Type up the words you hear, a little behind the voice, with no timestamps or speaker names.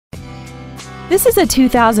This is a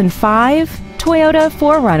 2005 Toyota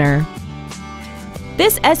 4Runner.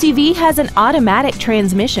 This SUV has an automatic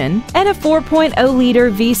transmission and a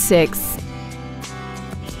 4.0-liter V6.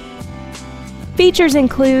 Features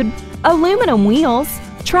include aluminum wheels,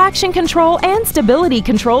 traction control and stability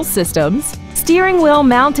control systems, steering wheel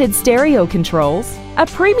mounted stereo controls, a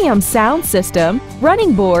premium sound system,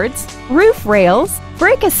 running boards, roof rails,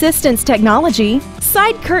 brake assistance technology,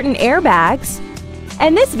 side curtain airbags,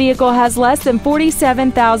 and this vehicle has less than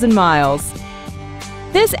 47,000 miles.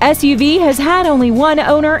 This SUV has had only one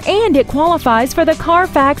owner and it qualifies for the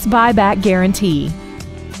Carfax buyback guarantee.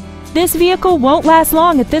 This vehicle won't last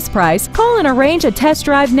long at this price. Call and arrange a test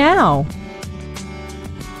drive now.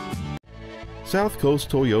 South Coast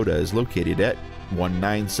Toyota is located at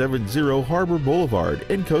 1970 Harbor Boulevard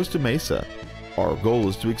in Costa Mesa. Our goal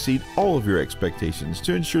is to exceed all of your expectations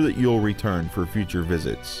to ensure that you'll return for future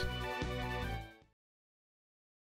visits.